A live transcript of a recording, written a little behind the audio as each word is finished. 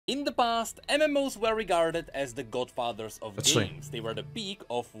In the past, MMOs were regarded as the godfathers of Let's games. see. They were the peak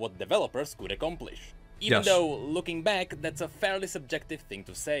of what developers could accomplish. Even though, looking back, that's a fairly subjective thing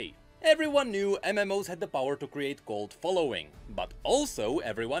to say. Everyone knew MMOs had the power to create cult following, but also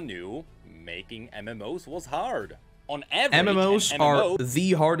everyone knew making MMOs was hard. On average, MMOs are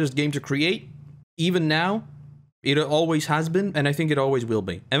the hardest game to create, even now. It always has been, and I think it always will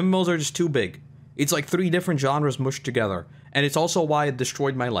be. MMOs are just too big. It's like 3 different genres mushed together, and it's also why it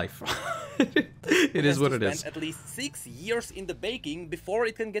destroyed my life. It is what it is. At least 6 years in the baking before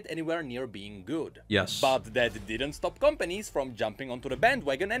it can get anywhere near being good. Yes. But that didn't stop companies from jumping onto the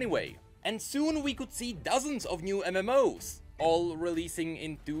bandwagon anyway. And soon we could see dozens of new MMOs, all releasing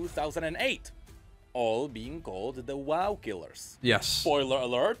in 2008. All being called the WoW killers. Yes. Spoiler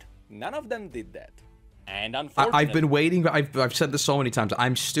alert, none of them did that. And unfortunately, I've been waiting, I've said this so many times,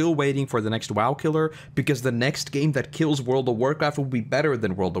 I'm still waiting for the next WoW killer, because the next game that kills World of Warcraft will be better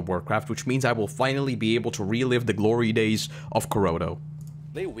than World of Warcraft, which means I will finally be able to relive the glory days of Koroto.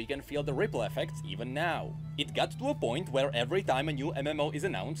 we can feel the ripple effects even now. It got to a point where every time a new MMO is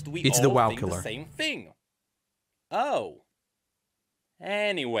announced, we all the WoW think killer. the same thing. Oh.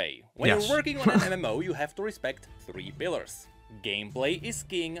 Anyway, when Yes. you're working on an MMO, you have to respect 3 pillars. Gameplay is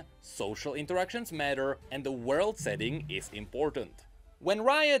king, social interactions matter, and the world setting is important. When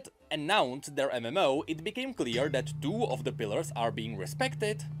Riot announced their MMO, it became clear that 2 of the pillars are being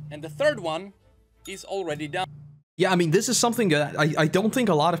respected, and the third one is already done. Yeah, I mean, this is something that I don't think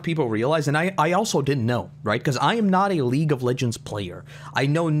a lot of people realize, and I also didn't know, right? Because I am not a League of Legends player. I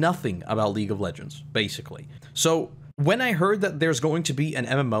know nothing about League of Legends, basically. So, when I heard that there's going to be an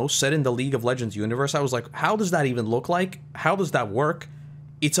MMO set in the League of Legends universe, I was like, how does that even look like? How does that work?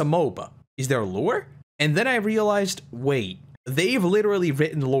 It's a MOBA. Is there lore? And then I realized, wait, they've literally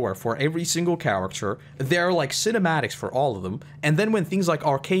written lore for every single character. There are like cinematics for all of them. And then when things like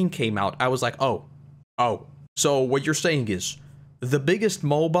Arcane came out, I was like, oh. So what you're saying is, the biggest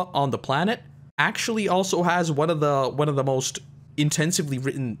MOBA on the planet actually also has one of the most intensively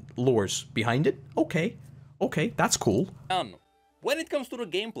written lores behind it? Okay, that's cool. When it comes to the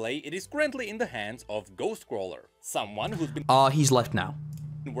gameplay, it is currently in the hands of Ghostcrawler, someone who's been He's left now.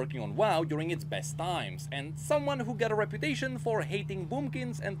 working on WoW during its best times, and someone who got a reputation for hating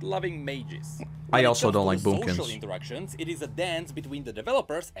boomkins and loving mages. I also don't like Social boomkins. interactions, it is a dance between the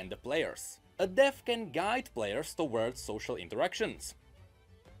developers and the players. A dev can guide players towards social interactions,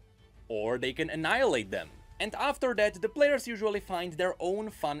 or they can annihilate them. And after that, the players usually find their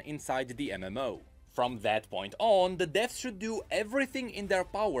own fun inside the MMO. From that point on, the devs should do everything in their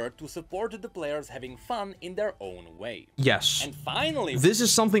power to support the players having fun in their own way. Yes. And finally, This is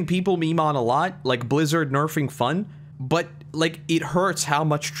something people meme on a lot, like Blizzard nerfing fun, but like it hurts how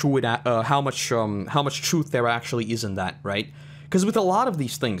much truth there actually is in that, right? Because with a lot of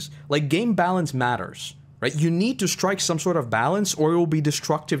these things, like game balance matters, right? You need to strike some sort of balance or it will be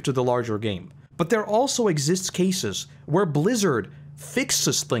destructive to the larger game. But there also exists cases where Blizzard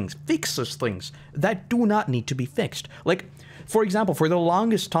fixes things that do not need to be fixed. Like, for example, for the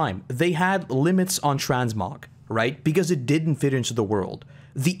longest time, they had limits on transmog, right? Because it didn't fit into the world.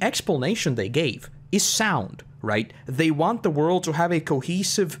 The explanation they gave is sound, right? They want the world to have a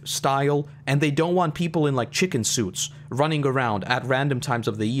cohesive style, and they don't want people in, like, chicken suits running around at random times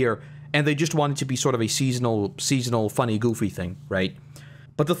of the year, and they just want it to be sort of a seasonal, funny, goofy thing, right?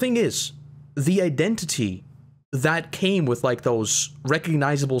 But the thing is, the identity that came with, like, those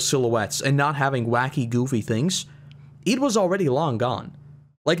recognizable silhouettes and not having wacky, goofy things, it was already long gone.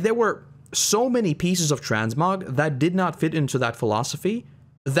 Like, there were so many pieces of transmog that did not fit into that philosophy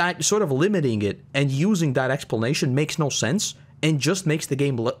that sort of limiting it and using that explanation makes no sense and just makes the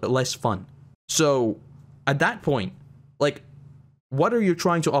game less fun. So, at that point, like, what are you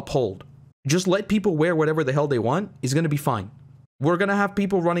trying to uphold? Just let people wear whatever the hell they want is gonna be fine. We're gonna have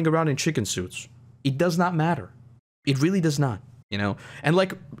people running around in chicken suits. It does not matter. It really does not, you know? And,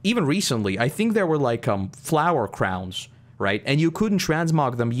 like, even recently, I think there were, like, flower crowns, right? And you couldn't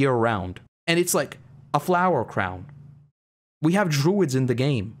transmog them year-round. And it's like, a flower crown. We have druids in the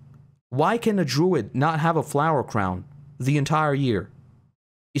game. Why can a druid not have a flower crown the entire year?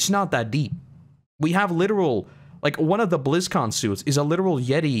 It's not that deep. We have literal, like, one of the BlizzCon suits is a literal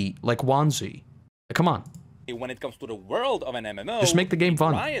Yeti, like, onesie. Like, come on. when it comes to the world of an MMO, Just make the game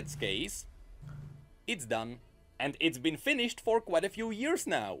fun. In Riot's case, it's done. And it's been finished for quite a few years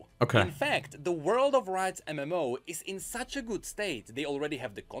now. Okay. In fact, the world of Riot's MMO is in such a good state. They already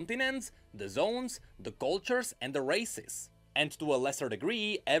have the continents, the zones, the cultures, and the races. And to a lesser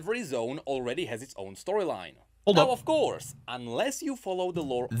degree, every zone already has its own storyline. Hold now, up. of course, unless you follow the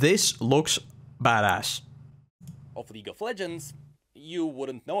lore This looks badass. of League of Legends, you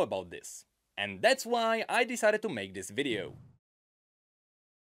wouldn't know about this. And that's why I decided to make this video.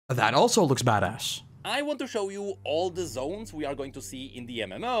 That also looks badass. I want to show you all the zones we are going to see in the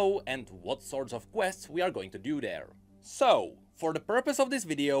MMO and what sorts of quests we are going to do there. So, for the purpose of this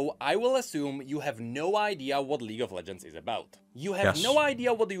video, I will assume you have no idea what League of Legends is about. You have no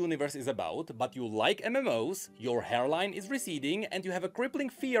idea what the universe is about, but you like MMOs, your hairline is receding, and you have a crippling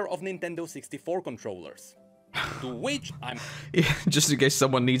fear of Nintendo 64 controllers. To which I'm... Just in case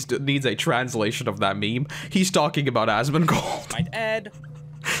someone needs a translation of that meme, he's talking about Asmongold. might add,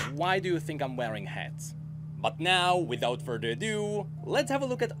 why do you think I'm wearing hats? But now, without further ado, let's have a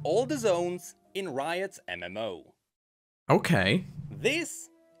look at all the zones in Riot's MMO. Okay. This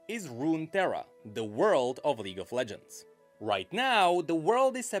is Runeterra, the world of League of Legends. Right now, the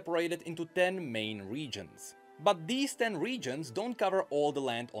world is separated into 10 main regions. But these 10 regions don't cover all the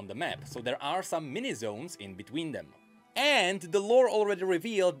land on the map, so there are some mini-zones in between them. And the lore already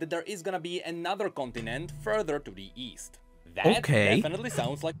revealed that there is gonna be another continent further to the east. That definitely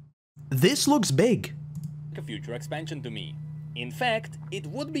sounds like this looks big. A future expansion to me. In fact, it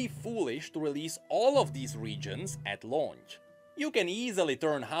would be foolish to release all of these regions at launch. You can easily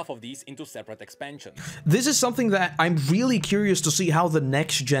turn half of these into separate expansions. This is something that I'm really curious to see how the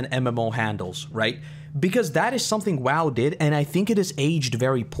next-gen MMO handles, right? Because that is something WoW did, and I think it has aged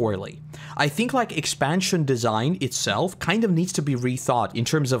very poorly. I think, like, expansion design itself kind of needs to be rethought in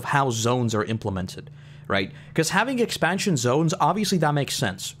terms of how zones are implemented, right? Because having expansion zones, obviously that makes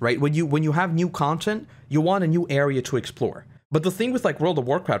sense, right? When you have new content, you want a new area to explore. But the thing with, like, World of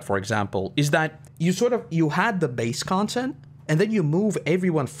Warcraft, for example, is that you had the base content, and then you move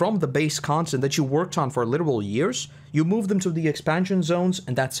everyone from the base content that you worked on for literal years, you move them to the expansion zones,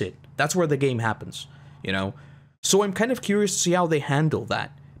 and that's it. That's where the game happens, you know? So I'm kind of curious to see how they handle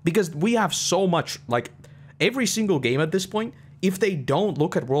that. Because we have so much, like, every single game at this point, if they don't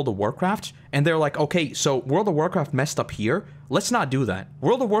look at World of Warcraft, and they're like, okay, so World of Warcraft messed up here, let's not do that.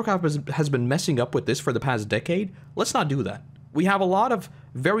 World of Warcraft has been messing up with this for the past decade, let's not do that. We have a lot of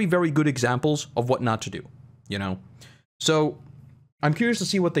very, very good examples of what not to do, you know? So, I'm curious to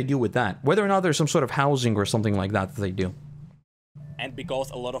see what they do with that. Whether or not there's some sort of housing or something like that they do. And because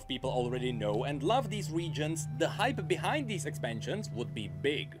a lot of people already know and love these regions, the hype behind these expansions would be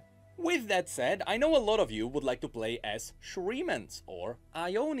big. With that said, I know a lot of you would like to play as Shrimans or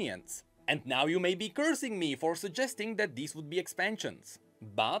Ionians. And now you may be cursing me for suggesting that these would be expansions.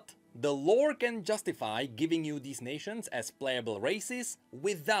 But the lore can justify giving you these nations as playable races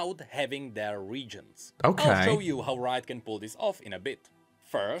without having their regions. Okay. I'll show you how Riot can pull this off in a bit.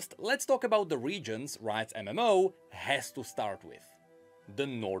 First, let's talk about the regions Riot's MMO has to start with. The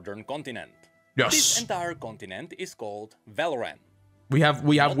Northern Continent. Yes. This entire continent is called Valoran. We have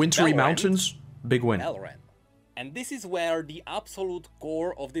wintry mountains, big win. Valoran. And this is where the absolute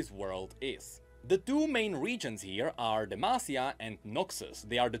core of this world is. The two main regions here are Demacia and Noxus.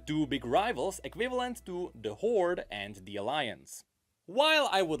 They are the two big rivals equivalent to the Horde and the Alliance. While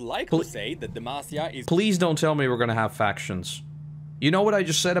I would like to say that Demacia is... Please don't tell me we're gonna have factions. You know what I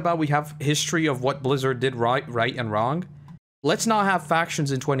just said about we have history of what Blizzard did right and wrong? Let's not have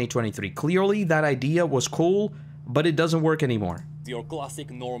factions in 2023. Clearly, that idea was cool, but it doesn't work anymore. Your classic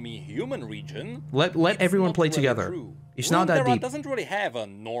normie human region. Let everyone play together. True. It's not that deep. Doesn't really have a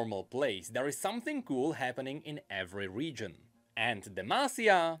normal place. There is something cool happening in every region. And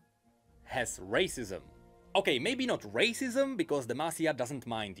Demacia has racism. Okay, maybe not racism, because Demacia doesn't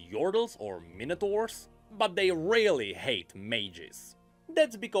mind Yordles or Minotaurs, but they really hate mages.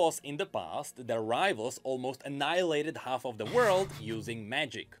 That's because in the past, their rivals almost annihilated half of the world using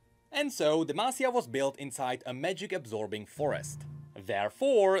magic. And so, Demacia was built inside a magic-absorbing forest.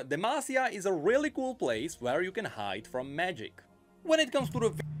 Therefore, Demacia is a really cool place where you can hide from magic. When it comes to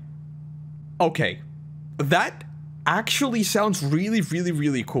the... Okay, that actually sounds really, really,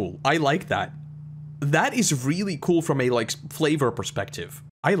 really cool. I like that. That is really cool from a, like, flavor perspective.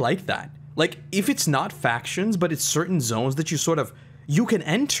 I like that. Like, if it's not factions, but it's certain zones that you sort of... You can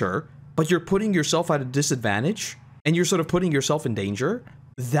enter, but you're putting yourself at a disadvantage, and you're sort of putting yourself in danger.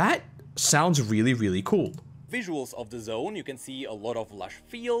 That sounds really, really cool. Visuals of the zone, you can see a lot of lush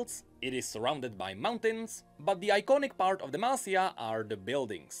fields, it is surrounded by mountains, but the iconic part of Demacia are the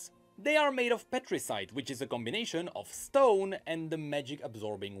buildings. They are made of petricite, which is a combination of stone and the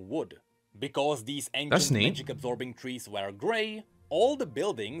magic-absorbing wood. Because these ancient magic-absorbing trees were grey, all the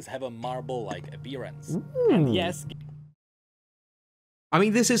buildings have a marble-like appearance. Ooh. And yes, I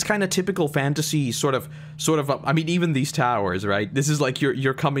mean, this is kind of typical fantasy, sort of. I mean, even these towers, right? This is like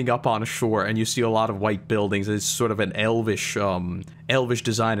you're coming up on a shore and you see a lot of white buildings. It's sort of an elvish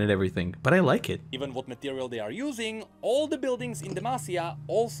design and everything. But I like it. Given what material they are using, all the buildings in Demacia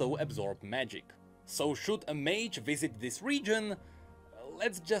also absorb magic. So should a mage visit this region,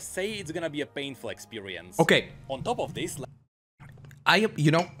 let's just say it's gonna be a painful experience. Okay. On top of this,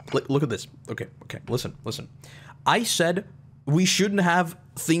 you know, look at this. Okay, listen. I said we shouldn't have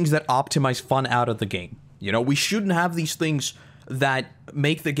things that optimize fun out of the game. You know, we shouldn't have these things that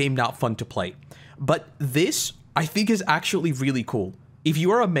make the game not fun to play. But this, I think, is actually really cool. If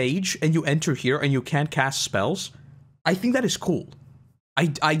you are a mage and you enter here and you can't cast spells, I think that is cool.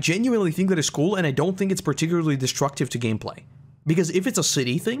 I genuinely think that is cool, and I don't think it's particularly destructive to gameplay. Because if it's a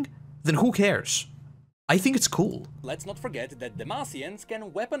city thing, then who cares? I think it's cool. Let's not forget that Demacians can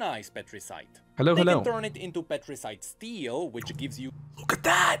weaponize Petricite. Hello. They can turn it into Petricite Steel, which gives you... Look at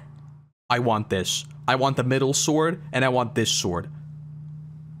that! I want this. I want the middle sword, and I want this sword.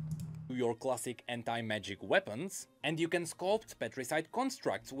 Your classic anti-magic weapons, and you can sculpt Petricite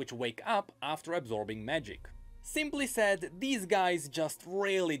constructs which wake up after absorbing magic. Simply said, these guys just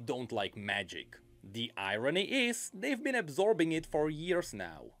really don't like magic. The irony is, they've been absorbing it for years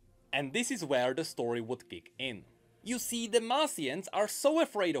now. And this is where the story would kick in. You see, the Demacians are so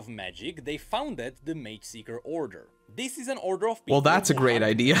afraid of magic, they founded the Mage Seeker Order. This is an order of people... Well, that's a great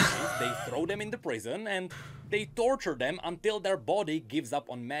idea. They throw them in the prison and they torture them until their body gives up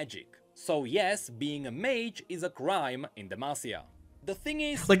on magic. So yes, being a mage is a crime in Demacia. The thing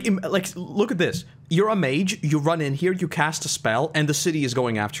is... Like, look at this. You're a mage, you run in here, you cast a spell, and the city is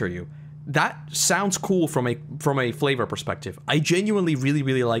going after you. That sounds cool from a flavor perspective. I genuinely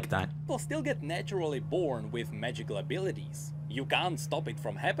really like that. People still get naturally born with magical abilities. You can't stop it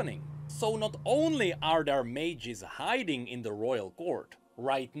from happening. So not only are there mages hiding in the royal court,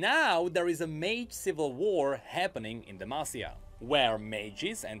 right now there is a mage civil war happening in Demacia, where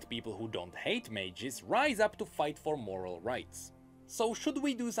mages and people who don't hate mages rise up to fight for moral rights. So should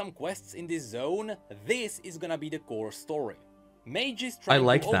we do some quests in this zone? This is gonna be the core story. Mages trying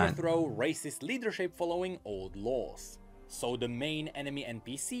to overthrow racist leadership following old laws. So the main enemy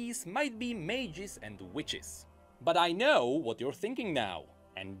NPCs might be mages and witches. But I know what you're thinking now,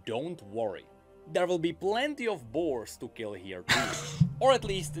 and don't worry. There will be plenty of boars to kill here too. Or at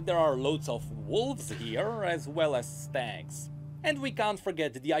least there are loads of wolves here, as well as stags. And we can't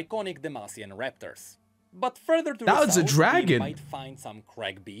forget the iconic Demacian raptors. But further to the south, we might find some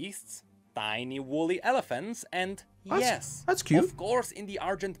crag beasts, tiny woolly elephants, and that's cute. Of course, in the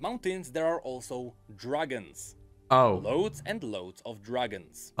Argent Mountains there are also dragons. Oh. Loads and loads of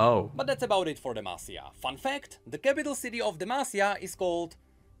dragons. Oh. But that's about it for Demacia. Fun fact, the capital city of Demacia is called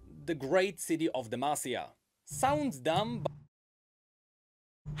the Great City of Demacia. Sounds dumb, but...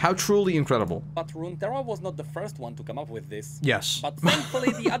 How truly incredible. But Runeterra was not the first one to come up with this. Yes. But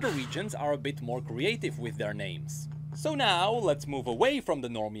thankfully the other regions are a bit more creative with their names. So now, let's move away from the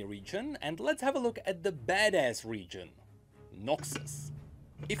normie region and let's have a look at the badass region, Noxus.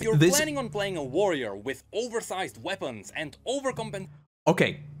 If you're planning on playing a warrior with oversized weapons and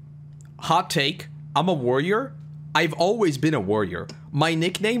Okay, hot take, I'm a warrior. I've always been a warrior. My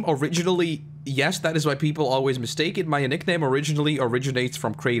nickname originally, yes, that is why people always mistake it, my nickname originally originates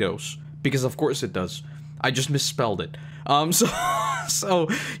from Kratos, because of course it does. I just misspelled it. So,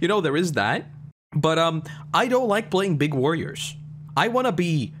 you know, there is that. But I don't like playing big warriors. I want to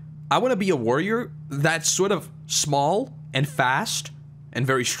be a warrior that's sort of small and fast and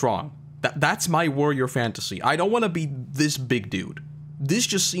very strong. That's my warrior fantasy. I don't want to be this big dude. This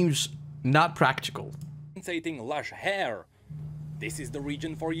just seems not practical. Lush hair. This is the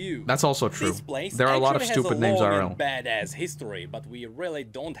region for you. That's also true. This place there are a lot of stupid names IRL. Badass history, but we really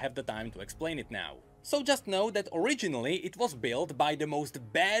don't have the time to explain it now. So just know that originally it was built by the most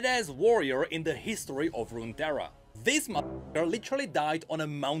badass warrior in the history of Runeterra. This motherfucker literally died on a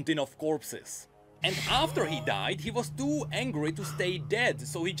mountain of corpses. And after he died, he was too angry to stay dead,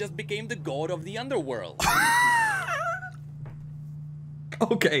 so he just became the god of the underworld.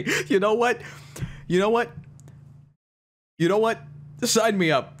 Okay, you know what? Sign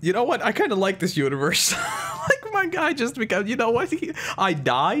me up. You know what? I kind of like this universe. Like, my guy just becomes, you know what? I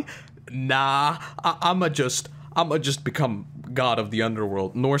die? Nah, I'ma just become god of the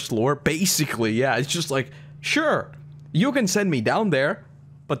underworld. Norse lore, basically, yeah. It's just like, sure, you can send me down there,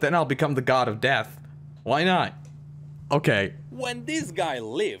 but then I'll become the god of death. Why not? Okay. When this guy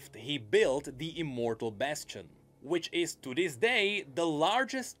lived, he built the Immortal Bastion, which is to this day the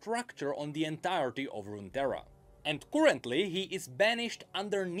largest structure on the entirety of Runeterra. And currently he is banished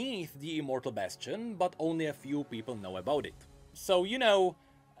underneath the Immortal Bastion, but only a few people know about it. So, you know,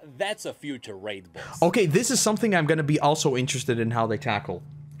 that's a future raid boss. Okay, this is something I'm gonna be also interested in how they tackle.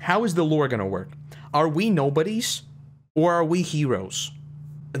 How is the lore gonna work? Are we nobodies? Or are we heroes?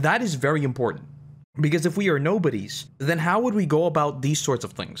 That is very important. Because if we are nobodies, then how would we go about these sorts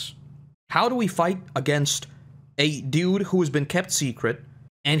of things? How do we fight against a dude who has been kept secret,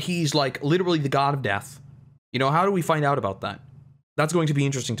 and he's like literally the god of death? You know, how do we find out about that? That's going to be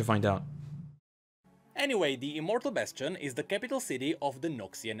interesting to find out. Anyway, the Immortal Bastion is the capital city of the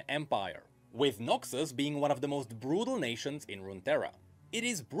Noxian Empire, with Noxus being one of the most brutal nations in Runeterra. It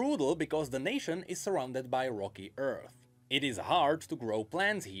is brutal because the nation is surrounded by rocky earth. It is hard to grow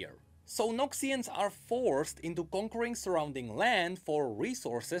plants here, so Noxians are forced into conquering surrounding land for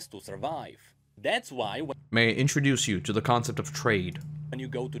resources to survive. That's why May I introduce you to the concept of trade? when you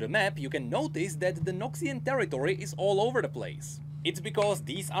go to the map, you can notice that the Noxian territory is all over the place. It's because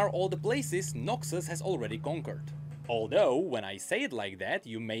these are all the places Noxus has already conquered. Although, when I say it like that,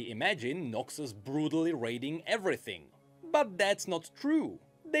 you may imagine Noxus brutally raiding everything. But that's not true.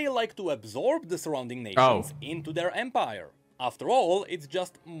 They like to absorb the surrounding nations into their empire. After all, it's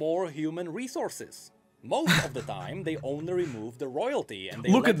just more human resources. Most of the time, they only remove the royalty and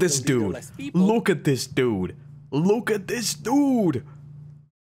they Look let at this the dude. leaderless people Look at this dude. Look at this dude.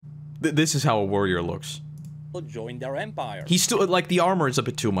 This is how a warrior looks. join their empire. He's still, like, the armor is a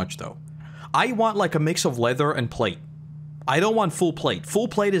bit too much, though. I want, like, a mix of leather and plate. I don't want full plate. Full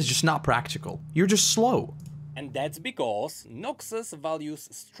plate is just not practical. You're just slow. And that's because Noxus values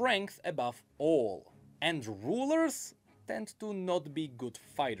strength above all. And rulers tend to not be good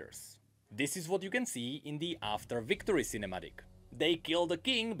fighters. This is what you can see in the After Victory cinematic. They kill the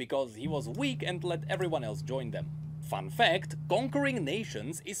king because he was weak and let everyone else join them. Fun fact, conquering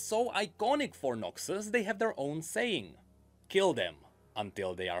nations is so iconic for Noxus they have their own saying. Kill them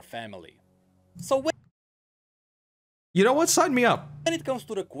until they are family. So when You know what? Sign me up. it comes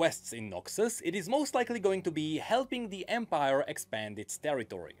to the quests in Noxus, it is most likely going to be helping the Empire expand its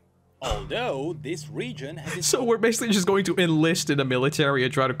territory. Although, this region has its So we're basically just going to enlist in the military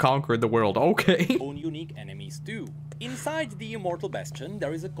and try to conquer the world. Okay. own unique enemies too. Inside the Immortal Bastion,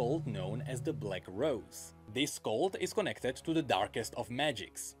 there is a cult known as the Black Rose. This cult is connected to the darkest of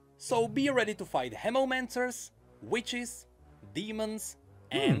magics. So be ready to fight Hemomancers, witches, demons,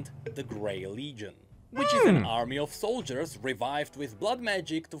 and the Grey Legion, which is an army of soldiers revived with blood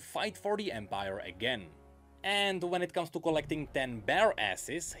magic to fight for the Empire again. And when it comes to collecting 10 bear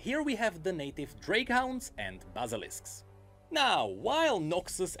asses, here we have the native Drakehounds and Basilisks. Now, while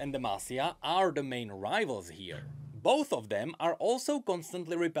Noxus and Demacia are the main rivals here, both of them are also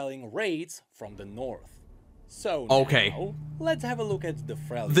constantly repelling raids from the north. So now, let's have a look at the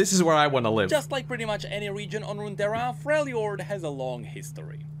Freljord. This is where I want to live. Just like pretty much any region on Runeterra, Freljord has a long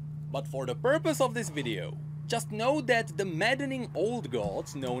history. But for the purpose of this video, just know that the maddening old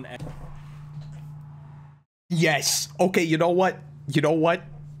gods known as... Yes. Okay, you know what? You know what?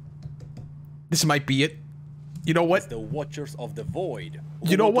 This might be it. You know what? the Watchers of the Void, who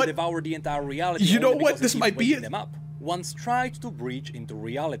You know want what? to devour the entire reality. You know only what? because This it keeps might be waking it. them up. Once tried to breach into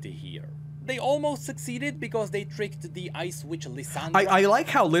reality here. They almost succeeded because they tricked the Ice Witch Lysandra. I like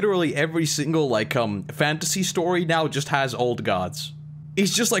how literally every single, like, fantasy story now just has old gods.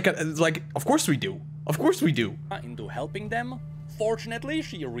 It's just like, of course we do. Of course we do. into helping them. Fortunately,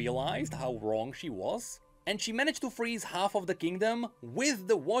 she realized how wrong she was, and she managed to freeze half of the kingdom with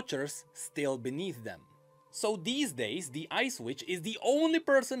the Watchers still beneath them. So these days, the Ice Witch is the only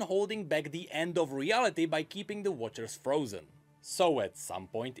person holding back the end of reality by keeping the Watchers frozen. So at some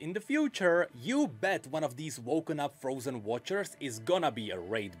point in the future, you bet one of these woken up frozen Watchers is gonna be a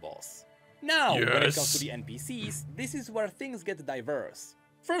raid boss. Now, when it comes to the NPCs, this is where things get diverse.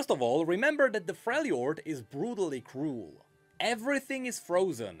 First of all, remember that the Freljord is brutally cruel. Everything is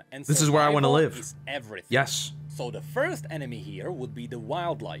frozen, and This is where I want to survival live. is everything. Yes. So the first enemy here would be the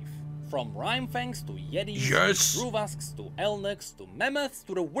wildlife. From Rhymefangs to Yetis, Yes. to Druvasks to Elnuks to Mammoths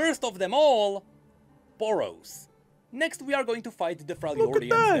to the worst of them all, Poros. Next we are going to fight the Look at Freljordians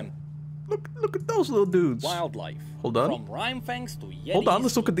that. Look at those little dudes. wildlife. Hold on. From Rhymefangs to Yetis, Hold on,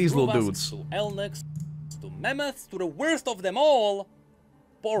 let's look to at these little Druvasks, dudes. to Elnuks, to Mammoths, to the worst of them all,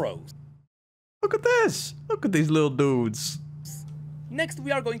 Poros. Look at this. Look at these little dudes. Next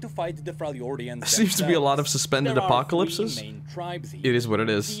we are going to fight the Freljordians Seems to be a lot of themselves. suspended There are apocalypses. 3 main tribes here. It is what it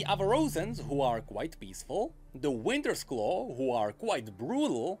is. The Avarosans, who are quite peaceful, the Winter's Claw, who are quite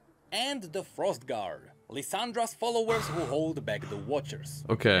brutal, and the Frostguard, Lysandra's followers who hold back the Watchers.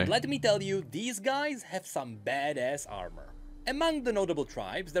 Okay. And let me tell you, these guys have some badass armor. Among the notable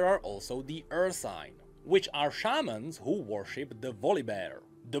tribes there are also the Ursine, which are shamans who worship the Volibear.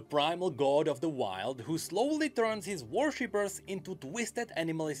 the primal god of the wild who slowly turns his worshippers into twisted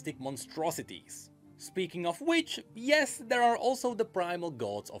animalistic monstrosities. Speaking of which, yes, there are also the primal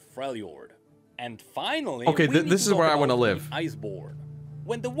gods of Freljord. And finally, okay, we need this to is where talk I want to about live. the Iceborn.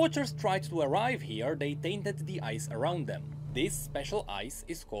 When the Watchers tried to arrive here, they tainted the ice around them. This special ice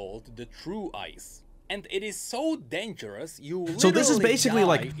is called the True Ice. And it is so dangerous, you literally So this is basically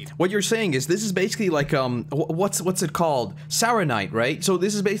like, die what you're saying is this is basically like, what's it called? Saronite, right? So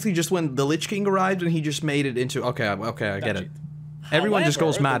this is basically just when the Lich King arrived and he just made it into, okay, I get it. Everyone just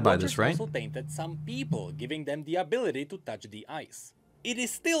goes mad by this, right? The Watchers also tainted some people, giving them the ability to touch the ice. It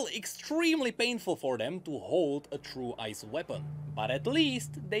is still extremely painful for them to hold a true ice weapon, but at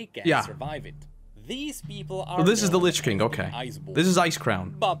least they can survive it. These people are. So this is the known Lich King, as okay. the Iceborn. This is Ice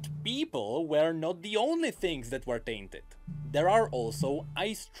Crown. But people were not the only things that were tainted. There are also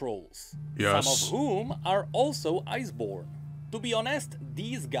ice trolls, Yes. some of whom are also Iceborn. To be honest,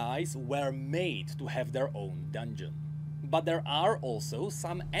 these guys were made to have their own dungeon. But there are also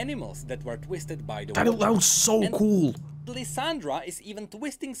some animals that were twisted by the That was so cool. Lysandra is even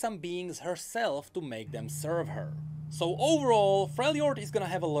twisting some beings herself to make them serve her. So overall, Freljord is gonna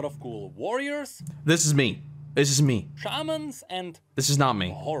have a lot of cool warriors. This is me. This is me. Shamans and This is not me.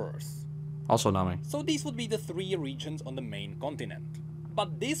 horrors. Also not me. So these would be the 3 regions on the main continent.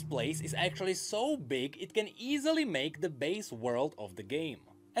 But this place is actually so big it can easily make the base world of the game.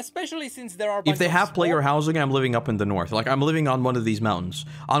 Especially since there are If they have player housing, I'm living up in the north. Like, I'm living on one of these mountains.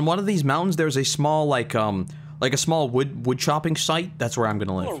 On one of these mountains, there's a small, like a small wood chopping site. That's where I'm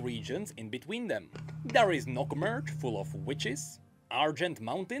gonna live. Regions in between them. There is Nockmerge, full of witches, Argent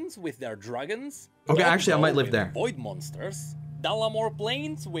Mountains with their dragons. Okay, actually, I might live with there. Void monsters, Dalamore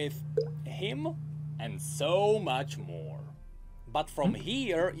Plains with him, and so much more. But from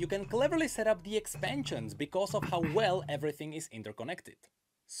here, you can cleverly set up the expansions because of how well everything is interconnected.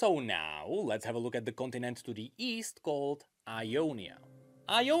 So now, let's have a look at the continent to the east called Ionia.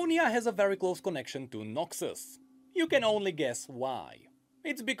 Ionia has a very close connection to Noxus. You can only guess why.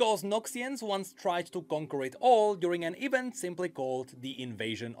 It's because Noxians once tried to conquer it all during an event simply called the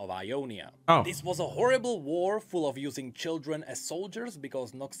Invasion of Ionia. Oh. This was a horrible war full of using children as soldiers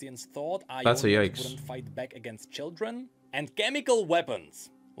because Noxians thought That's a Ionians yikes. wouldn't fight back against children. And chemical weapons.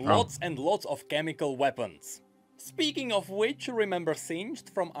 Lots and lots of chemical weapons. Speaking of which, remember Singed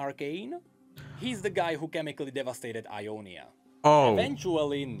from Arcane? He's the guy who chemically devastated Ionia. Oh.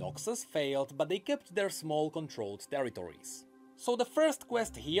 Eventually, Noxus failed, but they kept their small controlled territories. So the first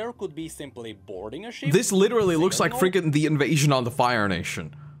quest here could be simply boarding a ship. This literally looks like sailing freaking the invasion on the Fire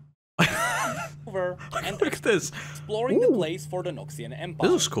Nation. over and Look at this. exploring the place for the Noxian Empire.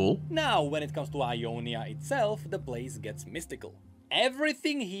 This is cool. Now, when it comes to Ionia itself, the place gets mystical.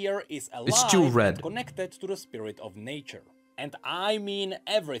 Everything here is alive It's too red. and connected to the spirit of nature. And I mean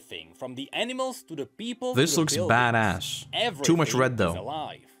everything, from the animals to the people This to the looks buildings. badass. Too much Everything red is though.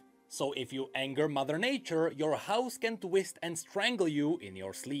 alive. So if you anger Mother Nature, your house can twist and strangle you in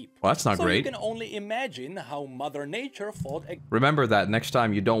your sleep. Well, that's not so great. you can only imagine how Mother Nature fought Remember that next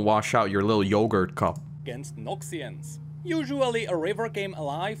time you don't wash out your little yogurt cup. against Noxians. Usually a river came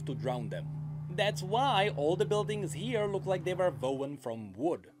alive to drown them. That's why all the buildings here look like they were woven from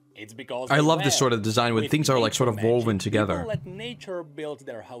wood. It's because I they love this were. sort of design when With things are like sort of nature magic, woven together. People let nature build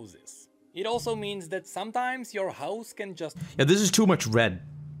their houses. It also means that sometimes your house can just Yeah, this is too much red.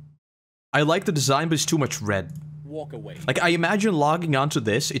 I like the design, but it's too much red. walk away. Like, I imagine logging onto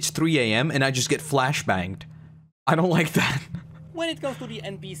this, it's 3 AM, and I just get flashbanged. I don't like that. When it comes to the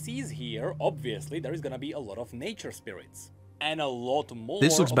NPCs here, obviously there is gonna be a lot of nature spirits. And a lot more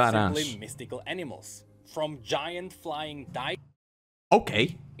This looks of badass. simply mystical animals. From giant flying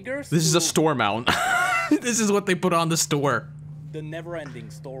Okay. tigers This is to a store mount. This is what they put on the store. the never-ending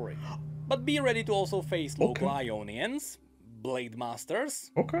story. But be ready to also face local Ionians, Blade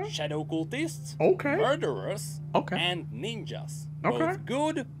Masters, Okay. Shadow Cultists, Okay. Murderers, Okay. and Ninjas. Okay. Both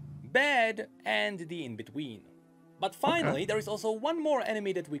good, bad, and the in-between. But finally, there is also one more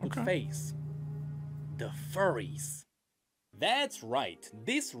enemy that we could face. The Furries. That's right,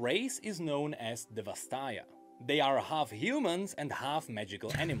 this race is known as the Vastaya. They are half humans and half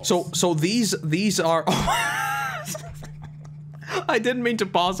magical animals. So these are I didn't mean to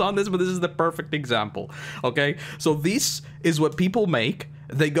pause on this, but this is the perfect example. Okay? So this is what people make.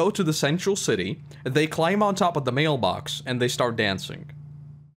 They go to the central city, they climb on top of the mailbox, and they start dancing.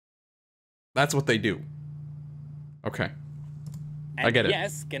 That's what they do. Okay. And I get it.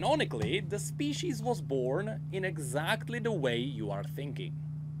 yes, canonically, the species was born in exactly the way you are thinking.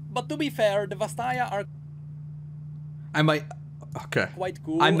 But to be fair, the Vastaya are I might... Okay. quite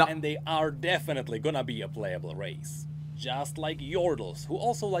cool, I'm not... and they are definitely gonna be a playable race. just like Yordles, who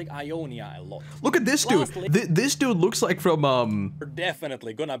also like Ionia a lot. Look at this dude. Lastly, This dude looks like from are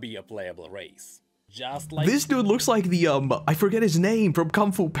definitely gonna be a playable race. Just like this dude looks like the I forget his name from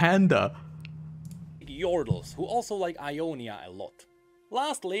Kung Fu Panda. Yordles, who also like Ionia a lot.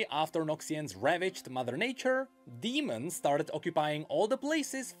 Lastly, after Noxians ravaged Mother Nature, demons started occupying all the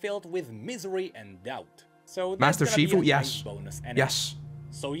places filled with misery and doubt. So that's Master gonna be a Shifu, nice yes. bonus enemy. Yes.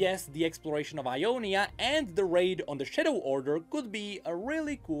 So yes, the exploration of Ionia and the raid on the Shadow Order could be a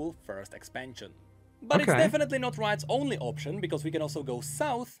really cool first expansion. But it's Okay. definitely not Riot's only option, because we can also go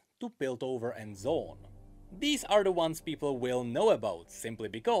south to Piltover and Zone. These are the ones people will know about, simply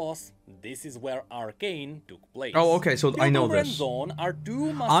because this is where Arcane took place. Oh, okay, so I know Piltover and this. Zone are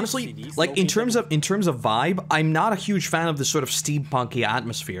two massive Honestly, cities like in located terms of vibe, I'm not a huge fan of this sort of steampunky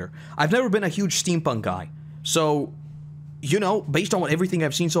atmosphere. I've never been a huge steampunk guy. So, you know, based on everything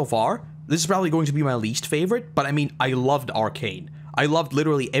I've seen so far, this is probably going to be my least favorite, but I mean, I loved Arcane. I loved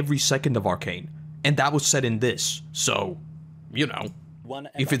literally every second of Arcane. And that was set in this. So, you know, one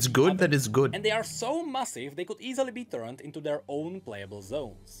if it's good, then it's good. And they are so massive they could easily be turned into their own playable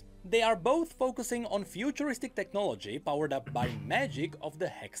zones. They are both focusing on futuristic technology powered up by magic of the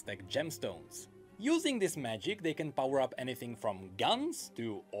Hextech gemstones. Using this magic, they can power up anything from guns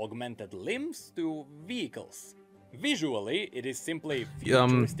to augmented limbs to vehicles. Visually, it is simply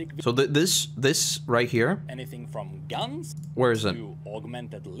futuristic. So this right here, Anything from guns where is it? to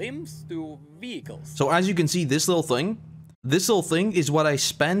augmented limbs to vehicles. So as you can see, this little thing is what I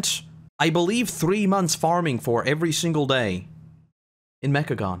spent, I believe, 3 months farming for every single day in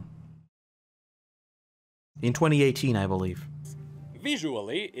Mechagon. In 2018, I believe.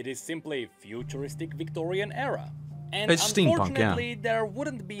 Visually, it is simply futuristic Victorian era. And It's steampunk, unfortunately, there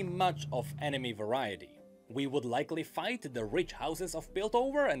wouldn't be much of enemy variety. We would likely fight the rich houses of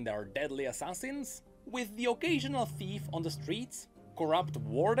Piltover and their deadly assassins, with the occasional thief on the streets, corrupt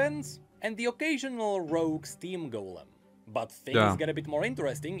wardens, and the occasional rogue steam golem. But things get a bit more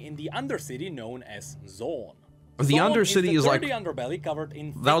interesting in the Undercity known as Zone. The Zone Undercity is is like... the underbelly covered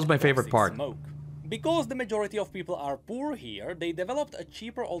in That was thick my favorite toxic part. smoke. Because the majority of people are poor here, they developed a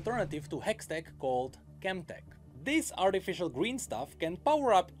cheaper alternative to Hextech called Chemtech. This artificial green stuff can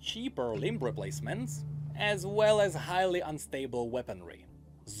power up cheaper limb replacements, as well as highly unstable weaponry.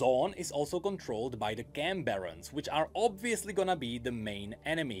 Zone is also controlled by the Chem Barons, which are obviously gonna be the main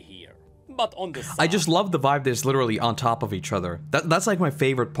enemy here. But on the side, I just love the vibe that's literally on top of each other. That's like my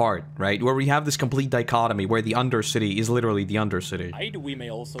favorite part, right? Where we have this complete dichotomy where the Undercity is literally the Undercity. we may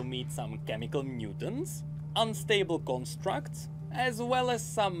also meet some chemical mutants, unstable constructs, as well as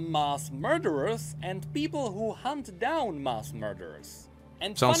some mass murderers and people who hunt down mass murderers.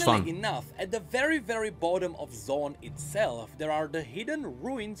 And Sounds funnily fun. enough, at the very bottom of Zone itself, there are the hidden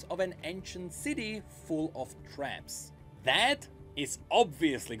ruins of an ancient city full of traps. That is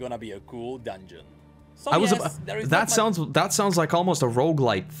obviously gonna be a cool dungeon. So that sounds like almost a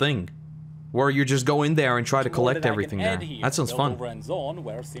roguelite thing, where you just go in there and try to collect everything there. That sounds fun. Piltover and Zone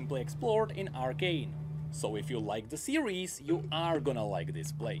were simply explored in Arcane. So if you like the series, you are gonna like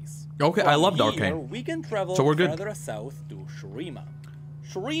this place. Okay, I loved From Arcane. here, we can travel So we're good. further south to Shurima.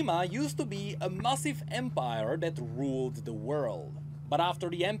 Shurima used to be a massive empire that ruled the world. But after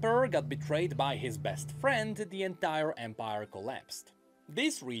the emperor got betrayed by his best friend, the entire empire collapsed.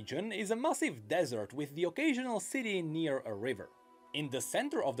 This region is a massive desert with the occasional city near a river. In the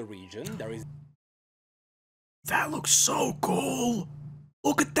center of the region, there is... That looks so cool!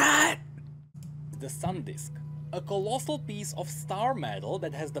 Look at that! the Sun Disk, a colossal piece of star metal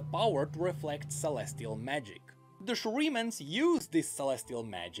that has the power to reflect celestial magic. The Shurimans use this celestial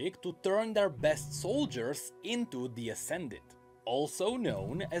magic to turn their best soldiers into the Ascended, also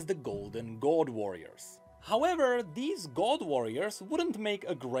known as the Golden God Warriors. However, these God Warriors wouldn't make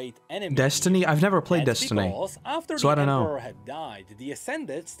a great enemy. Destiny? I've never played That's Destiny, because after so the I don't know. Emperor had died, the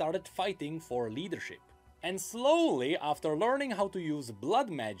Ascended started fighting for leadership. And slowly, after learning how to use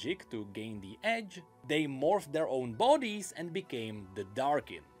blood magic to gain the edge, they morphed their own bodies and became the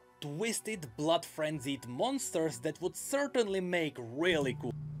Darkin. Twisted, blood-frenzied monsters that would certainly make really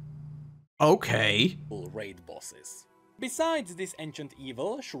cool raid bosses. Besides this ancient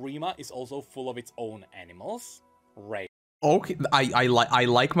evil, Shurima is also full of its own animals. Okay, I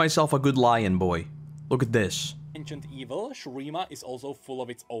like myself a good lion, boy. Look at this. Ancient evil, Shurima is also full of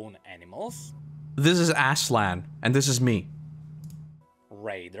its own animals. This is Aslan, and this is me.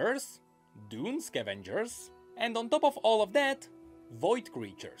 Raiders, Dune Scavengers, and on top of all of that, Void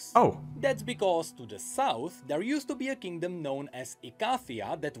Creatures. Oh. That's because to the south, there used to be a kingdom known as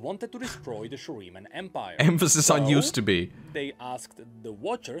Icathia that wanted to destroy the Shuriman Empire. Emphasis on used to be. They asked the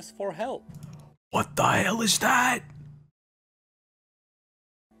Watchers for help. What the hell is that?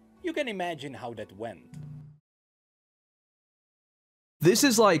 You can imagine how that went. This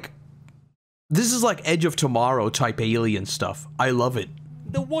is like Edge of Tomorrow type alien stuff. I love it.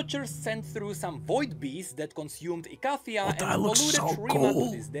 The Watchers sent through some void beasts that consumed Icathia and that looks polluted so Shurima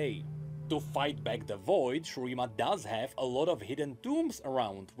cool. to this day. To fight back the void, Shurima does have a lot of hidden tombs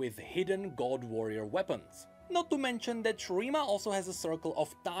around with hidden god warrior weapons. Not to mention that Shurima also has a circle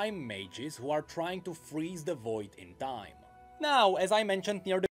of time mages who are trying to freeze the void in time. Now, as I mentioned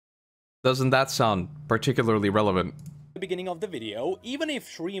near the Doesn't that sound particularly relevant? beginning of the video, even if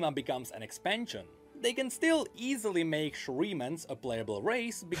Shurima becomes an expansion, they can still easily make Shurimans a playable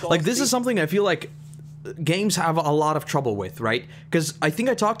race because Like, this is something I feel like games have a lot of trouble with, right? Because I think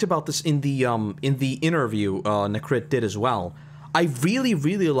I talked about this in the interview Necrit did as well. I really,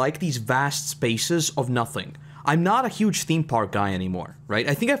 really like these vast spaces of nothing. I'm not a huge theme park guy anymore, right?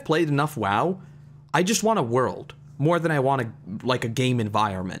 I think I've played enough WoW. I just want a world more than I want a game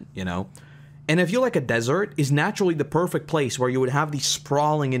environment, you know? And I feel like a desert is naturally the perfect place where you would have these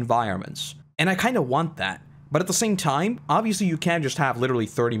sprawling environments. And I kind of want that. But at the same time, obviously you can't just have literally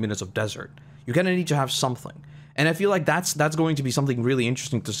 30 minutes of desert. You kind of need to have something. And I feel like that's going to be something really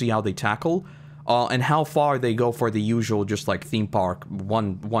interesting to see how they tackle. And how far they go for the usual just like theme park,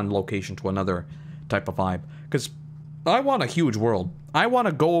 one location to another type of vibe. Because I want a huge world. I want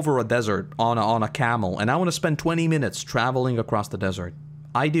to go over a desert on a camel, and I want to spend 20 minutes traveling across the desert.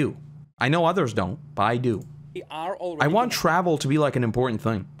 I do. I know others don't, but I do. I want travel to be like an important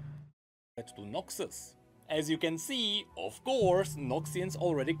thing. To Noxus. As you can see, of course, Noxians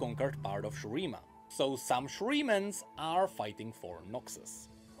already conquered part of Shurima. So some Shurimans are fighting for Noxus.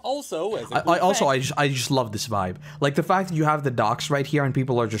 Also, as a I just love this vibe. Like the fact that you have the docks right here and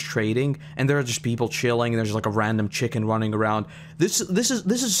people are just trading, and there are just people chilling, and there's like a random chicken running around. This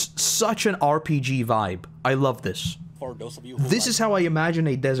is such an RPG vibe. I love this. For those of you who this is how I imagine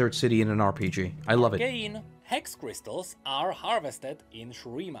a desert city in an RPG. I love it. Again, hex crystals are harvested in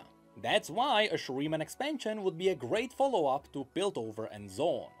Shurima. That's why a Shuriman expansion would be a great follow-up to Piltover and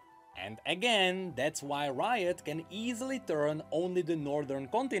Zone. And again, that's why Riot can easily turn only the northern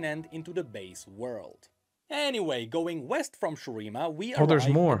continent into the base world. Anyway, going west from Shurima, we arrive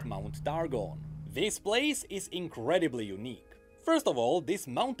at Mount Targon. This place is incredibly unique. First of all, this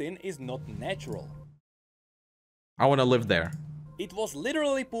mountain is not natural. I want to live there. It was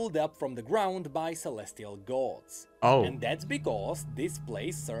literally pulled up from the ground by celestial gods. Oh. And that's because this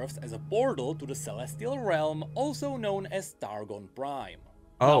place serves as a portal to the celestial realm, also known as Targon Prime.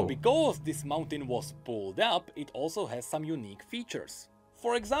 Oh. Now, because this mountain was pulled up, it also has some unique features.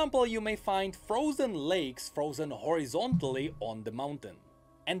 For example, you may find frozen lakes frozen horizontally on the mountain.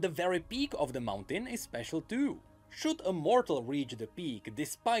 And the very peak of the mountain is special too. Should a mortal reach the peak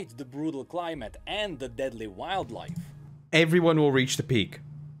despite the brutal climate and the deadly wildlife, everyone will reach the peak.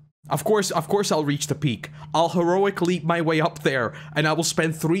 Of course I'll reach the peak. I'll heroic leap my way up there, and I will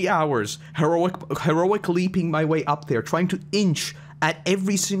spend 3 hours heroic leaping my way up there, trying to inch at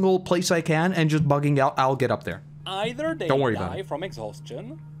every single place I can and just bugging out. I'll get up there. Either they die from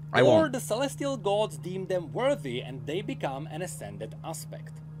exhaustion, or the celestial gods deem them worthy and they become an ascended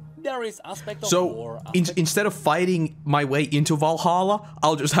aspect. There is aspect of war. Instead of fighting my way into Valhalla,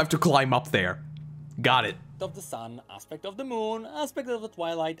 I'll just have to climb up there. Got it. Of the sun, aspect of the moon, aspect of the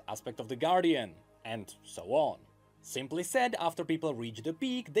twilight, aspect of the guardian, and so on. Simply said, after people reach the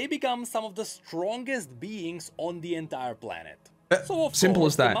peak, they become some of the strongest beings on the entire planet. So of simple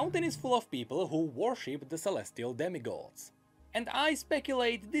course, as that. The mountain is full of people who worship the celestial demigods. And I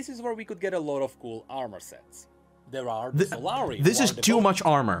speculate this is where we could get a lot of cool armor sets. There are the Solari. This is too much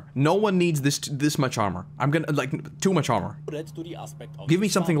armor. No one needs this much armor. I'm gonna, like, too much armor. To the aspect of Give me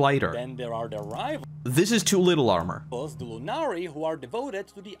something lighter. Then there are the rivals. This is too little armor. The Lunari, who are devoted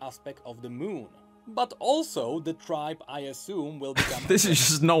to the aspect of the moon. But also, the tribe I assume will become this is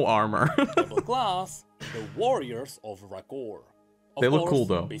just no armor. Level class, the warriors of Rakor. They look cool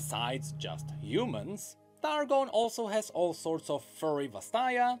though. Besides just humans, Targon also has all sorts of furry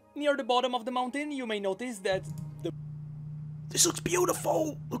Vastaya. Near the bottom of the mountain, you may notice that this looks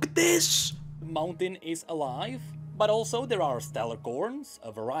beautiful! Look at this! The mountain is alive, but also there are Stellarcorns,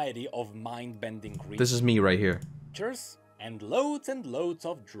 a variety of mind-bending creatures. This is me right here. And loads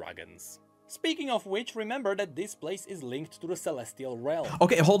of dragons. Speaking of which, remember that this place is linked to the celestial realm.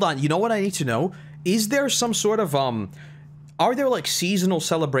 Okay, hold on. You know what I need to know? Is there some sort of, are there like seasonal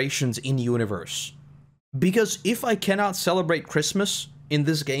celebrations in the universe? Because if I cannot celebrate Christmas in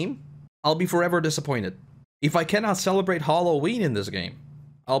this game, I'll be forever disappointed. If I cannot celebrate Halloween in this game,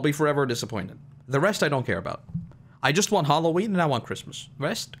 I'll be forever disappointed. The rest I don't care about. I just want Halloween and I want Christmas. The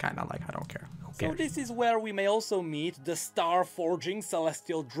rest, kinda like, I don't care. So this is where we may also meet the star-forging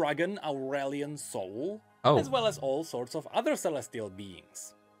celestial dragon Aurelian Soul, as well as all sorts of other celestial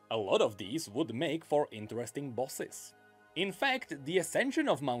beings. A lot of these would make for interesting bosses. In fact, the ascension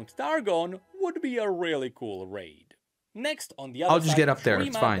of Mount Targon would be a really cool raid. Next, on the other side of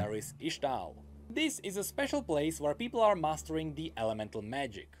Shurima, there is Ishtal. This is a special place where people are mastering the elemental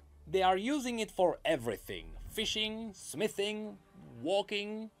magic. They are using it for everything: fishing, smithing,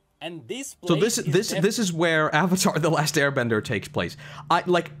 walking, and this place this is where Avatar: The Last Airbender takes place.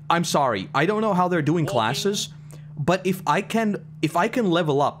 I'm sorry, I don't know how they're doing classes, but if I can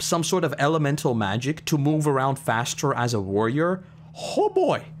level up some sort of elemental magic to move around faster as a warrior, oh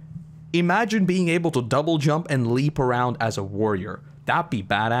boy. Imagine being able to double jump and leap around as a warrior. That'd be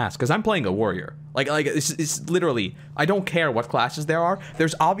badass, because I'm playing a warrior. Like it's literally, I don't care what classes there are.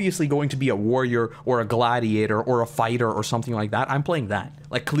 There's obviously going to be a warrior or a gladiator or a fighter or something like that. I'm playing that,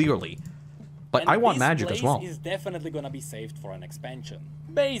 like, clearly. But I want magic as well. This place is definitely gonna be saved for an expansion.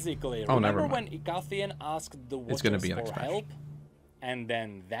 Basically, remember when Icathian asked the Watchers for help? And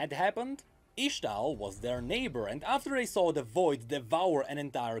then that happened? Ishtal was their neighbor, and after they saw the Void devour an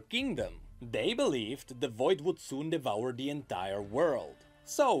entire kingdom, they believed the Void would soon devour the entire world.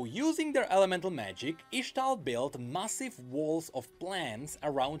 So, using their elemental magic, Ishtal built massive walls of plants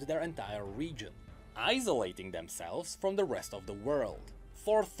around their entire region, isolating themselves from the rest of the world.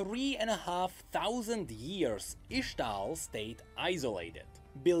 For 3,500 years, Ishtal stayed isolated,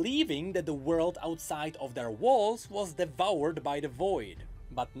 believing that the world outside of their walls was devoured by the Void.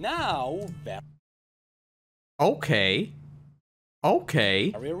 But now, very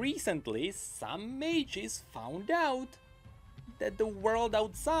recently, some mages found out that the world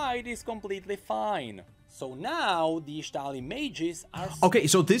outside is completely fine. So now, the Ishtali mages are... Okay,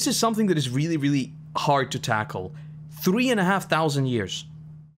 so this is something that is really, really hard to tackle. 3,500 years.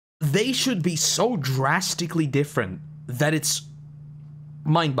 They should be so drastically different that it's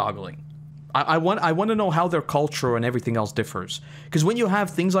mind-boggling. I want to know how their culture and everything else differs. Because when you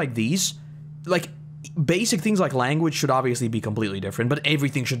have things like these, like, basic things like language should obviously be completely different, but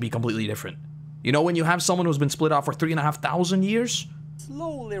everything should be completely different. You know, when you have someone who's been split off for 3,500 years?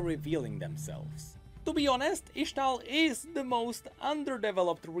 Slowly revealing themselves. To be honest, Ishtal is the most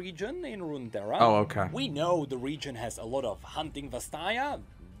underdeveloped region in Runeterra. Oh, okay. We know the region has a lot of hunting Vastaya,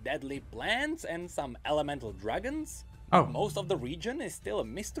 deadly plants, and some elemental dragons. Oh. Most of the region is still a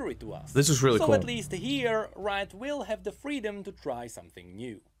mystery to us. This is really cool. So at least here, Riot will have the freedom to try something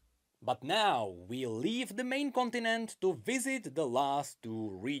new. But now, we'll leave the main continent to visit the last two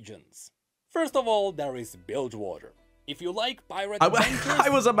regions. First of all, there is Bilgewater. If you like pirate adventures... I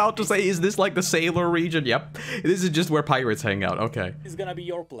was about to say, is this like the Sailor region? Yep. This is just where pirates hang out, okay. This is gonna be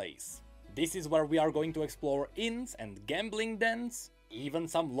your place. This is where we are going to explore inns and gambling dens, even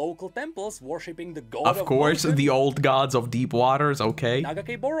some local temples worshipping the god of course, Mountain, the old gods of deep waters, okay.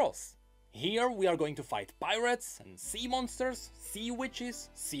 Nagake Boros. Here we are going to fight pirates and sea monsters, sea witches,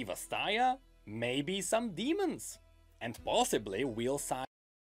 sea Vastaya, maybe some demons. And possibly we'll side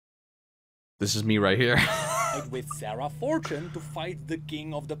This is me right here. with Sarah Fortune to fight the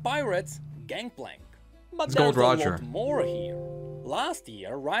king of the pirates, Gangplank. But it's there's Gold Roger. A lot more here. Last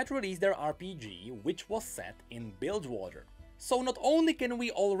year, Riot released their RPG, which was set in Bilgewater. So not only can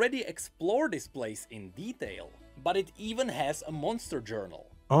we already explore this place in detail, but it even has a monster journal.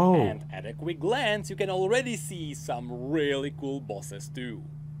 Oh. And at a quick glance, you can already see some really cool bosses too.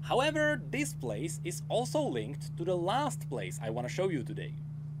 However, this place is also linked to the last place I want to show you today,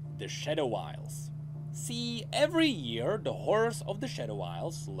 the Shadow Isles. See, every year the horrors of the Shadow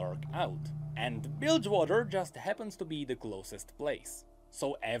Isles lurk out, and Bilgewater just happens to be the closest place.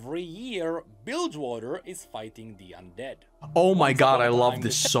 So every year, Bilgewater is fighting the undead. Oh my god, I love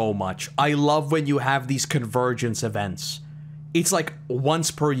this so much. I love when you have these convergence events. It's like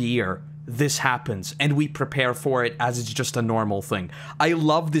once per year, this happens, and we prepare for it as it's just a normal thing. I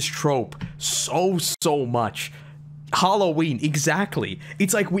love this trope so much. Halloween, exactly.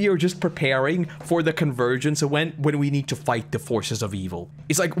 It's like we are just preparing for the convergence event when we need to fight the forces of evil.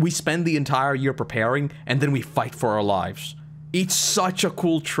 It's like we spend the entire year preparing, and then we fight for our lives. It's such a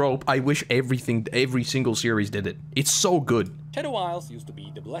cool trope. I wish every single series did it. It's so good. Shadow Isles used to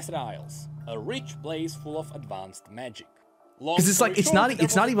be the Blessed Isles, a rich place full of advanced magic. Because it's like it's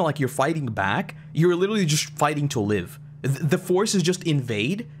not even like you're fighting back. You're literally just fighting to live. The forces just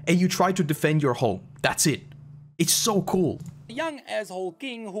invade, and you try to defend your home. That's it. It's so cool. A young asshole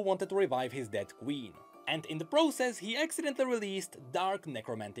king who wanted to revive his dead queen. And in the process, he accidentally released dark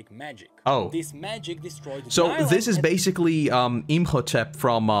necromantic magic. Oh. This magic destroyed the So island this is basically Imhotep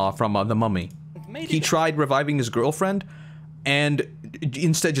from The Mummy. He tried reviving his girlfriend, and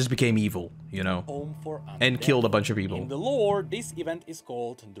instead just became evil. you know, home for and undead. killed a bunch of people. In the lore, this event is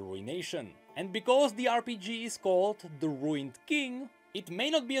called the Ruination. And because the RPG is called the Ruined King, it may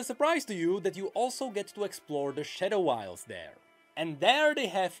not be a surprise to you that you also get to explore the Shadow Isles there. And there they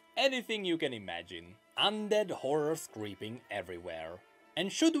have anything you can imagine. Undead horrors creeping everywhere. And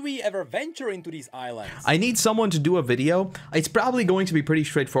should we ever venture into these islands? I need someone to do a video. It's probably going to be pretty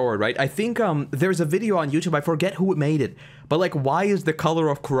straightforward, right? I think there's a video on YouTube, I forget who made it, but like, why is the color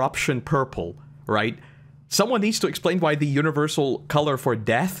of corruption purple, right? Someone needs to explain why the universal color for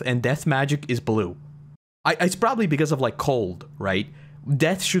death and death magic is blue. It's probably because of like cold, right?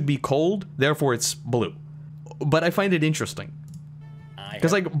 Death should be cold, therefore it's blue. But I find it interesting.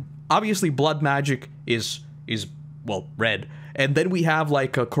 Because like, obviously blood magic is well, red. And then we have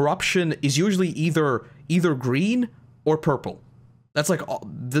like a corruption is usually either green or purple. That's like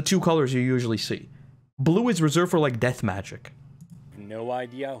the two colors you usually see. Blue is reserved for like death magic. No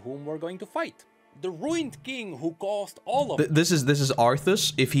idea whom we're going to fight. The Ruined King who caused all of this is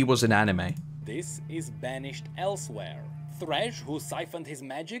Arthas if he was an anime. This is banished elsewhere. Thresh, who siphoned his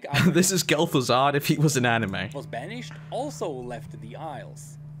magic this is Kel'Thuzad if he was an anime. Was banished, also left the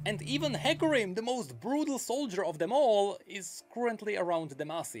Isles. And even Hecarim, the most brutal soldier of them all, is currently around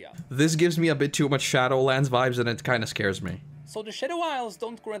Demacia. This gives me a bit too much Shadowlands vibes and it kind of scares me. So the Shadow Isles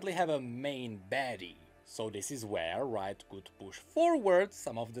don't currently have a main baddie. So this is where Riot could push forward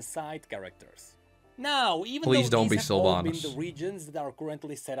some of the side characters. Now, even Please though don't be these have all been Sylvanas. the regions that are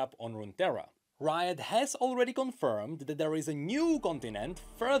currently set up on Runeterra, Riot has already confirmed that there is a new continent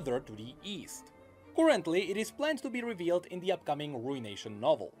further to the east. Currently, it is planned to be revealed in the upcoming Ruination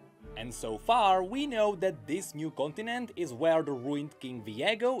novel. And so far, we know that this new continent is where the ruined King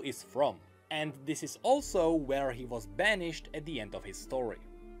Viego is from. And this is also where he was banished at the end of his story.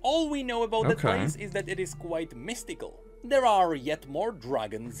 All we know about that place is that it is quite mystical. There are yet more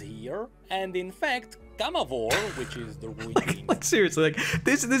dragons here, and in fact, Kamavor, which is the ruined king. Like seriously, like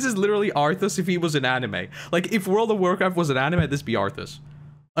this is literally Arthas if he was an anime. Like if World of Warcraft was an anime, this be Arthas.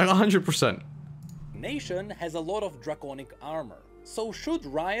 Like 100%. Nation has a lot of draconic armor, so should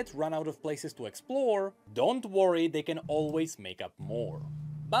Riot run out of places to explore, don't worry, they can always make up more.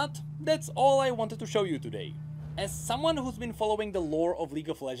 But that's all I wanted to show you today. As someone who's been following the lore of League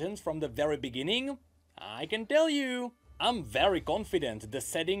of Legends from the very beginning, I can tell you, I'm very confident the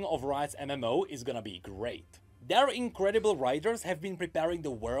setting of Riot's MMO is gonna be great. Their incredible writers have been preparing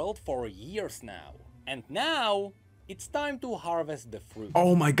the world for years now. And now, it's time to harvest the fruit.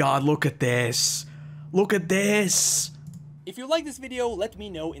 Oh my god, look at this! Look at this! If you like this video, let me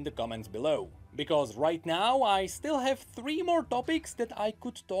know in the comments below. Because right now, I still have 3 more topics that I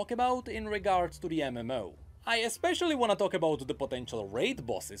could talk about in regards to the MMO. I especially want to talk about the potential raid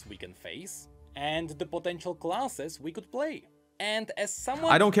bosses we can face, and the potential classes we could play. And as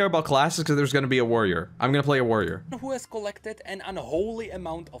someone I don't care about classes because there's gonna be a warrior. I'm gonna play a warrior. Who has collected an unholy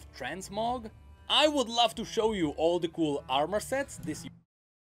amount of transmog, I would love to show you all the cool armor sets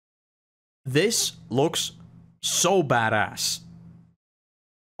This looks so badass.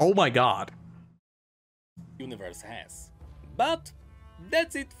 Oh my god. universe has. But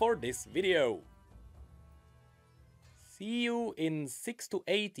that's it for this video. See you in 6 to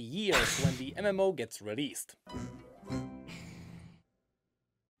 8 years when the MMO gets released.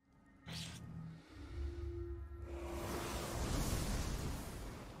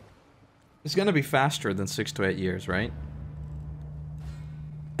 It's gonna be faster than 6 to 8 years, right?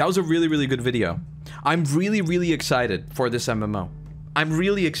 That was a really, really good video. I'm really, really excited for this MMO. I'm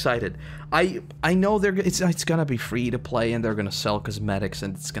really excited. I know it's gonna be free to play and they're gonna sell cosmetics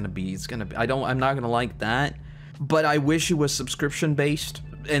and it's gonna be I'm not gonna like that. But I wish it was subscription based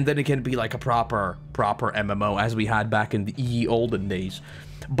and then it can be like a proper MMO as we had back in the ye olden days.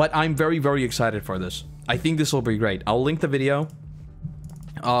 But I'm very, very excited for this. I think this will be great. I'll link the video.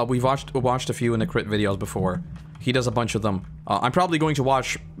 We've watched a few in the crit videos before. He does a bunch of them. I'm probably going to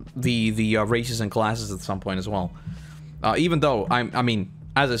watch the races and classes at some point as well. Even though I mean,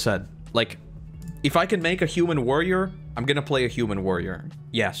 as I said, like if I can make a human warrior, I'm gonna play a human warrior.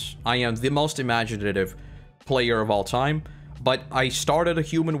 Yes, I am the most imaginative player of all time. But I started a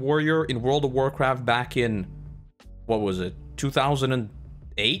human warrior in World of Warcraft back in what was it?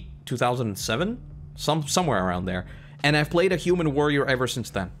 2008, 2007, somewhere around there. And I've played a human warrior ever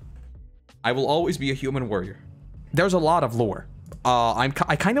since then. I will always be a human warrior. There's a lot of lore. I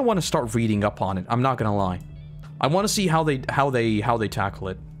kind of want to start reading up on it. I'm not gonna lie. I want to see how they tackle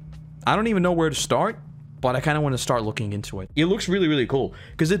it. I don't even know where to start, but I kind of want to start looking into it. It looks really, really cool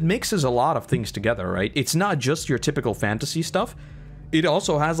because it mixes a lot of things together, right? It's not just your typical fantasy stuff. It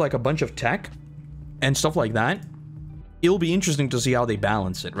also has like a bunch of tech and stuff like that. it'll be interesting to see how they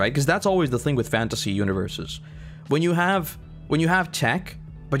balance it, right? Because that's always the thing with fantasy universes. When you have tech,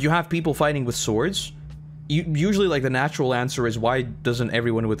 but you have people fighting with swords, usually, like, the natural answer is, why doesn't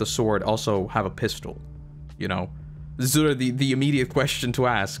everyone with a sword also have a pistol? You know? This is sort of the immediate question to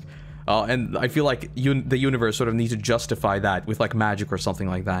ask. And I feel like the universe sort of needs to justify that with, like, magic or something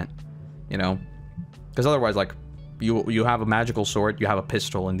like that. You know? Because otherwise, like, you have a magical sword, you have a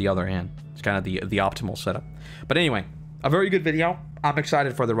pistol in the other hand. It's kind of the optimal setup. But anyway, a very good video. I'm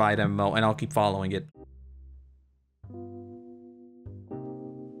excited for the RIOT MMO, and I'll keep following it.